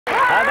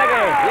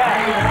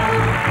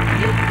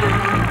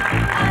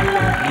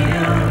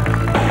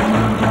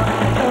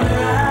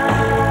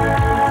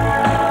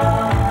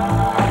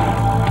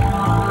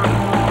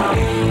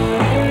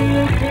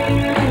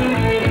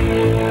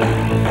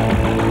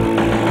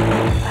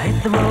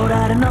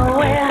out of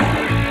nowhere,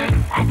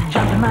 had to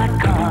jump in my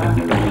car,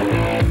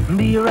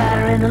 be a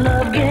rider in a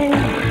love game,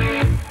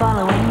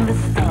 following the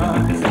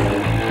stars.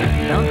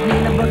 Don't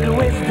need a book of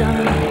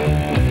wisdom,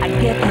 I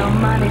get no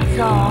money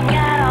talk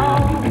at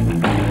all.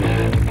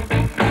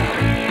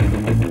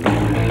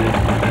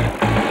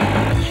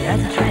 She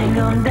has a train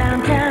going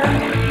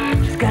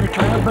downtown, she's got a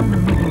club up the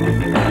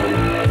moon,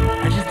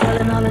 and she's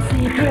telling all her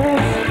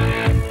secrets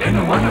in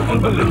a wonderful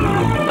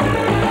balloon.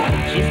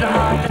 She's the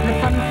heart of the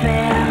fun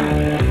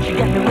fair, she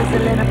got me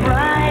whistling a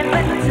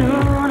private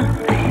tune.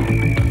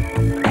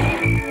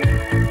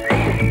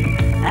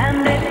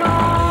 And it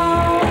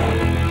all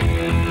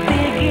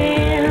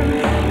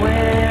begins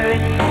where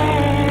it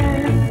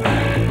ends,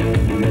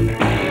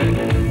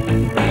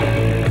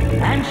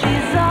 and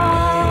she's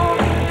all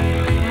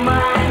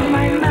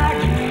my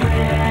magic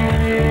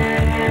friend.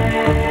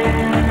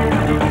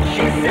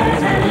 She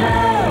says, hello,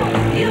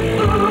 you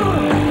fool,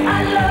 I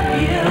love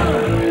you,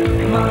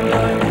 come on,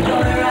 join the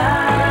joyride,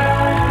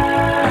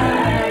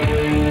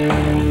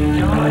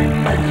 join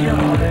the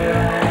joyride.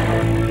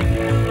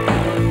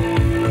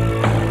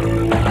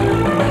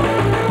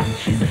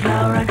 She's a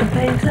flower I can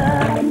paint her,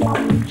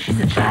 she's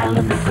a child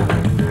of the sun,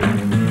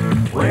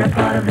 we're a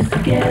part of this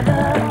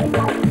together,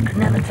 could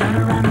never turn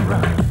around and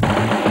run.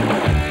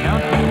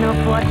 Don't need no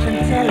fortune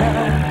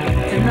teller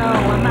to know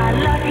where my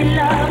lucky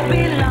love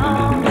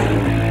belongs.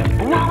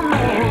 Won't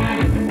know,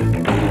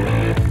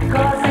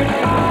 'cause it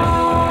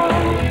all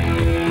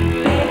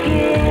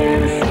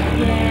begins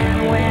again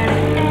when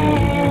it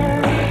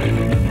ends,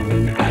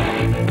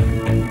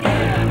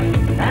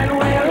 and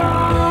we're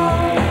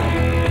all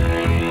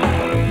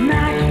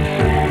magic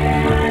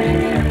friends.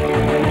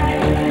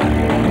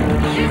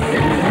 She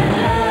says,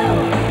 hello,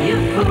 you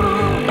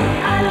fool,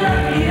 I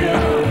love you,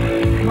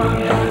 come on,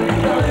 join the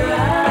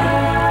joyride,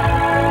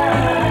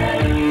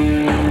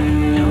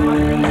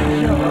 join the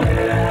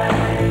joyride.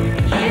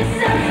 She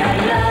says,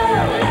 hello,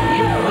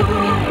 you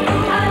fool,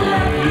 I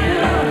love you,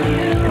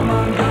 come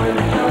on, join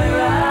the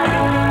joyride,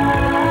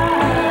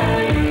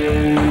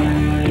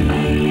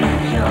 be a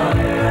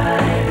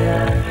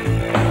joyrider.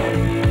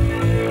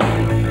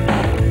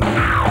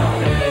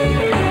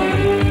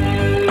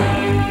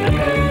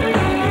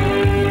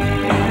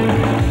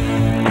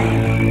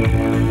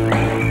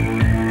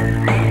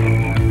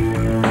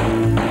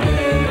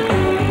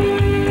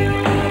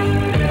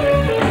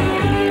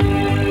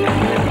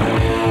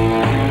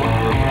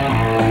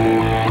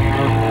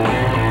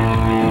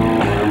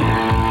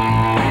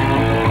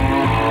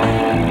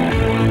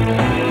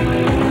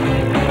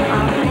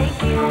 I'll take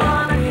you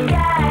on a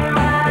sky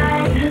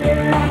ride,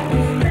 like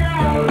a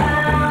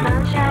spellbound,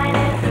 sunshine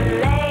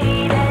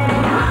insulated,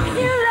 rock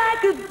you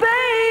like a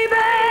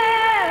baby.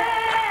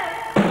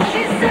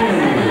 She says,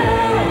 hello,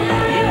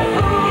 you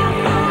fool,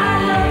 I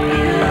love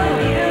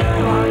you,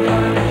 come on,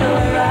 join the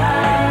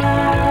joyride,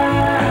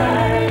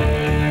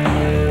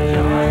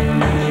 join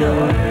the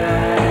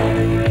joyride.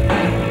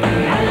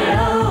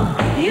 Hello,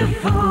 you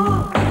fool,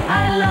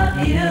 I love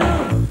you,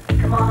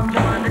 come on,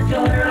 join the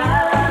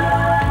joyride,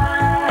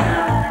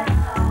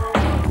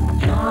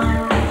 join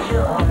the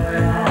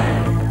joyride.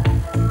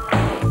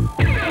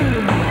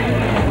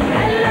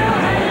 Hello,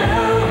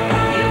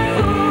 you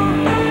fool,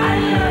 I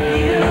love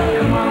you,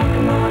 come on,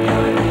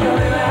 join the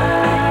joyride,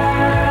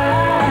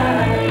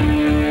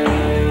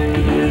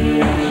 be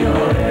a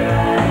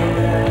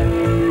joyrider.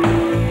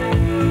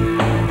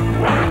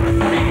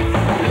 Roxette.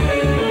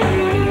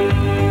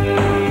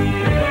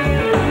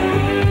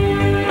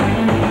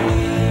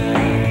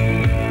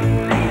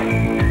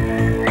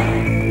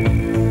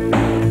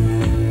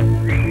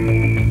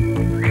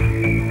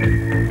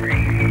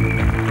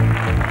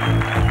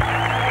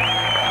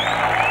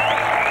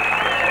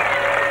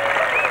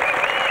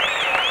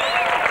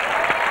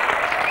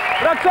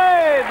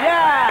 Roxette,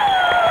 yeah.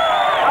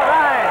 All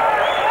right.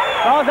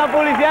 Vamos a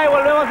publicidad y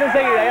volvemos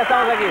enseguida. Ya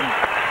estamos aquí.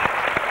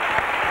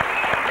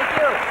 Thank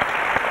you.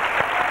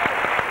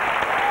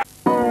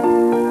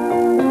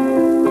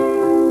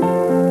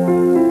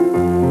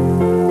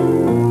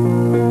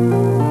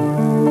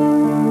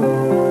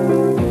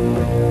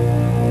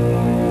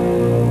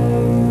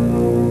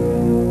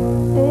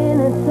 In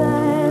a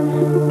time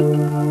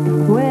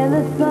where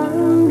the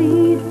sun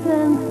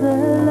descends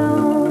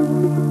alone,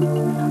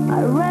 I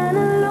ran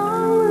a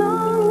long,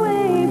 long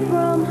way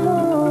from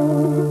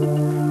home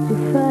to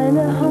find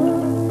a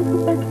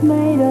home that's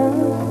made of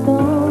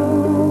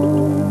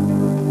stone.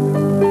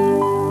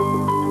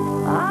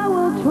 I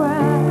will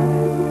try,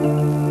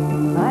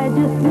 I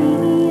just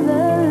need a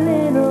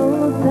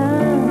little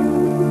time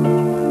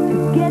to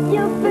get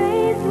your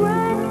face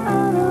right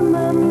out of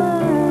my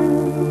mind,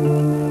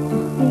 to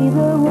see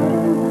the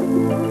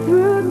world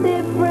through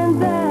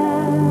different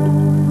eyes.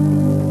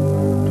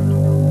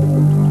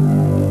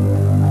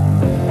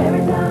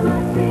 Every time I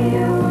see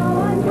you,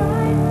 oh, I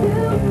try to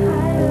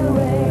hide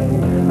away,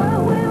 but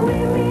when we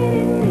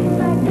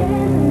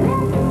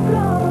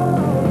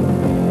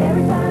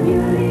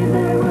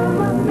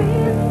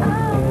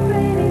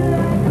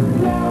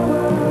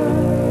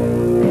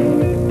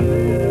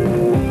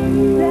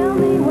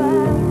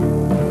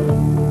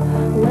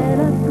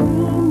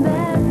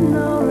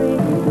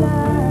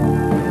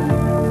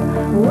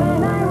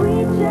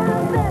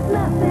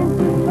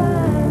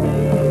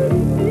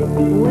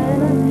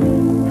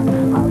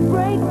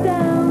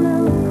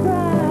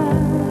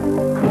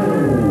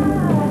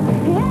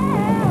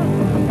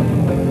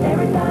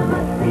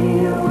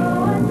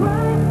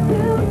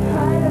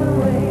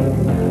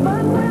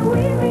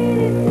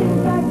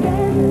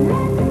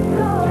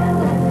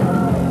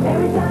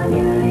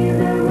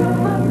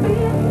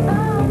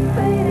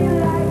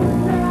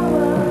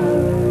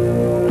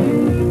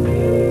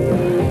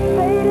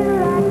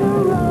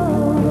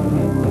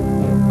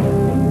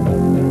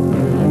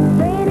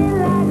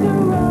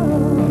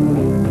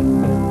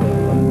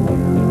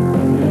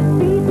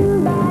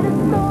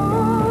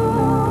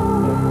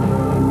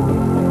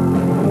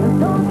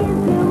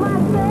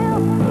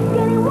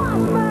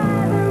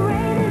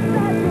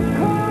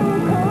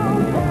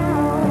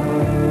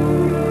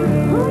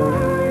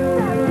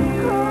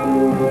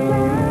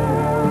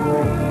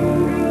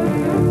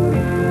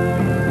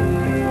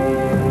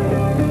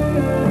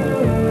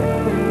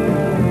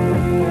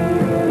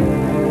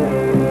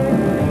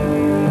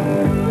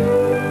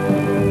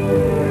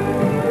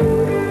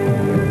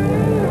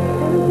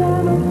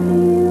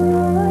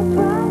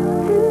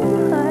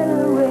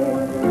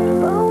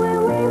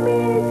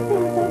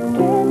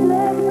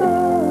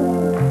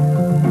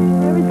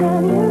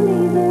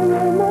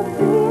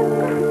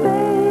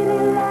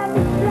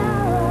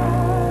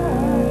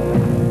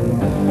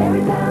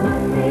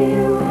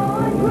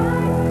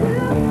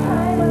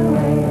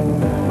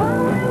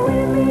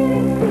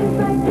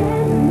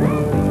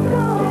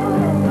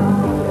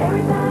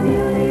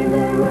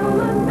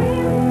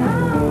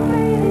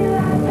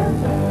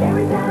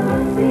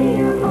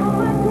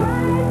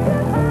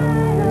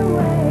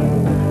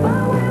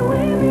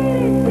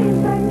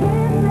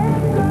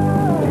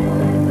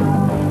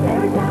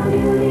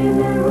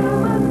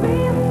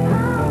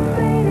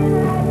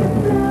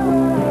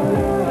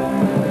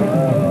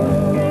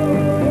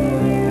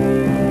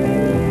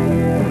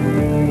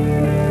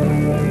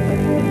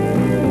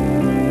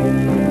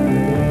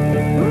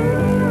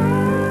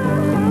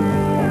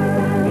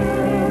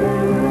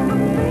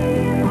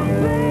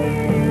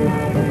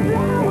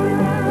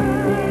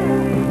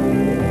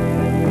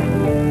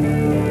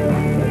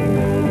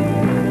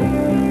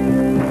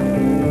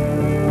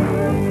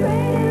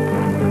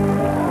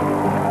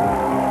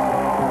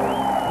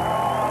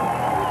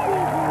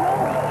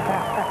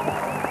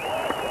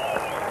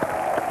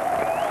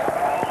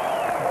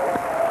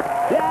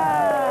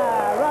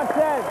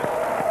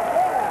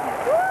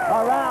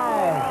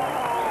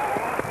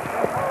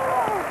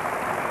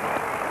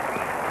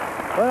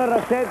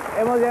Roxette,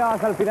 hemos llegado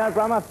hasta el final del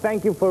programa.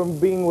 Thank you for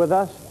being with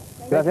us.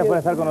 Gracias por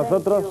estar con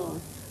nosotros.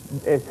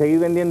 Seguir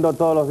vendiendo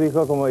todos los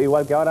discos como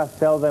igual que ahora.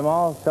 Sell them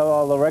all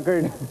the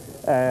records.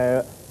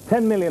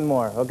 10 million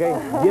more, ¿ok?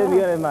 10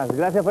 millones más.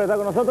 Gracias por estar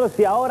con nosotros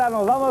y ahora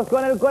nos vamos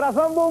con el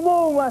corazón boom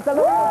boom. Hasta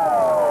luego.